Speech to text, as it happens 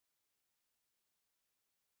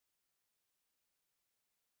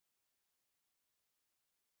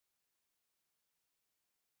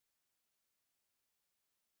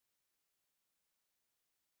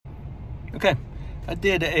Okay, I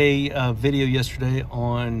did a video yesterday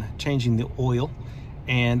on changing the oil,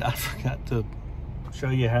 and I forgot to show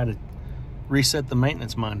you how to reset the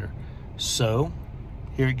maintenance minder. So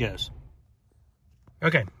here it goes.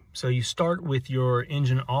 Okay, so you start with your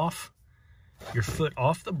engine off, your foot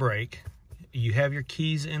off the brake. You have your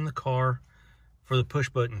keys in the car for the push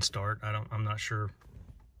button start. I'm not sure.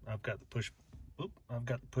 I've got the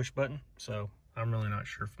push button, so I'm really not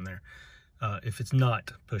sure from there. If it's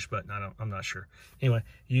not push button, I'm not sure. Anyway,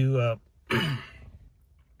 you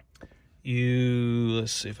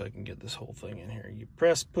let's see if I can get this whole thing in here. You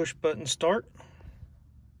press push button start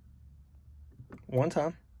one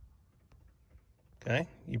time. Okay,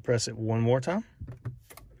 you press it one more time,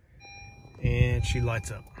 and she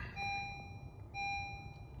lights up.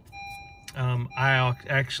 I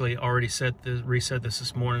actually already reset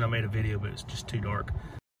this morning. I made a video, but it's just too dark.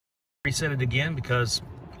 Reset it again because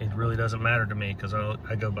it really doesn't matter to me because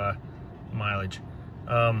I go by mileage.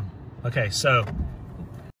 Okay, so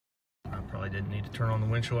I probably didn't need to turn on the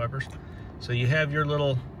windshield wipers. So you have your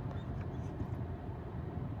little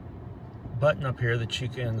button up here that you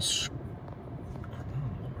can,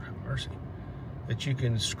 Lord have mercy, that you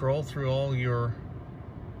can scroll through all your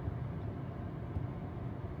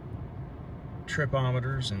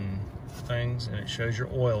tripometers and things, and it shows your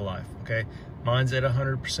oil life. Okay, mine's at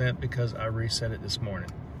 100% because I reset it this morning.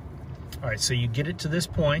 All right, so you get it to this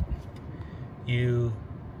point, you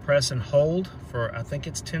press and hold for, I think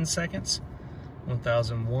it's 10 seconds.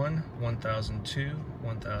 1001, 1002,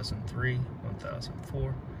 1003,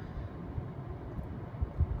 1004.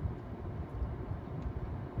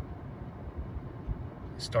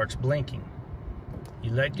 It starts blinking.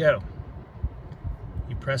 You let go.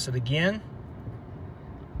 You press it again.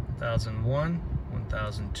 1001,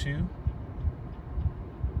 1002.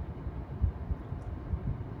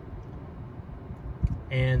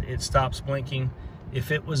 And it stops blinking.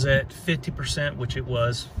 If it was at 50%, which it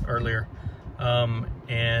was earlier,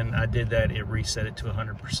 and I did that, it reset it to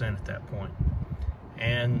 100% at that point.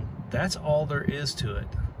 And that's all there is to it.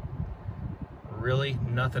 Really,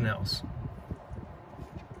 nothing else.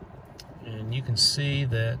 And you can see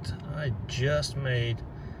that I just made,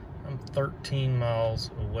 I'm 13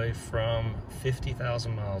 miles away from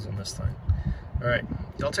 50,000 miles on this thing. All right,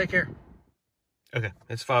 y'all take care. Okay,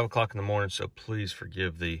 it's 5 o'clock in the morning, so please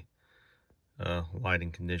forgive the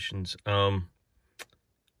lighting conditions.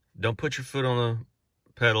 Don't put your foot on the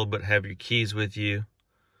pedal, but have your keys with you.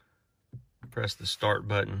 Press the start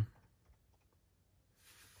button.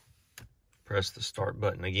 Press the start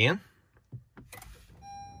button again.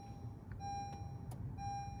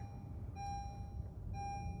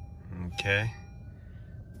 Okay.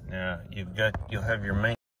 Now you'll have your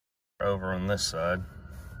main over on this side,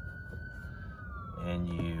 and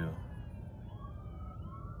you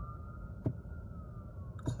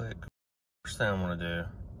click. First thing I'm going to do,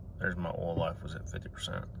 there's my oil life was at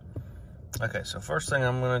 50%. Okay, so first thing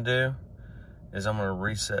I'm going to do is I'm going to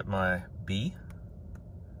reset my B.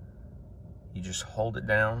 You just hold it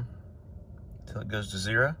down until it goes to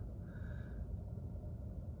 0.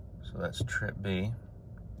 So that's trip B.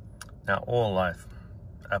 Now oil life.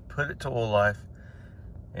 I put it to oil life,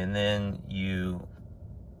 and then you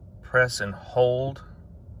press and hold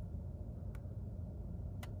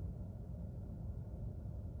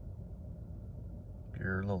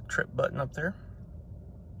your little trip button up there.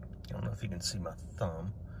 I don't know if you can see my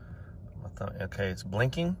thumb. Okay, it's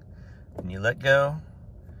blinking, and you let go,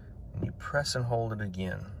 and you press and hold it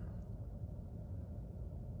again.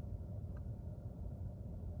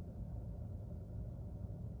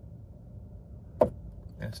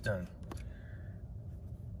 And it's done.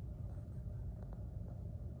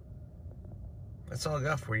 That's all I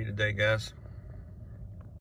got for you today, guys.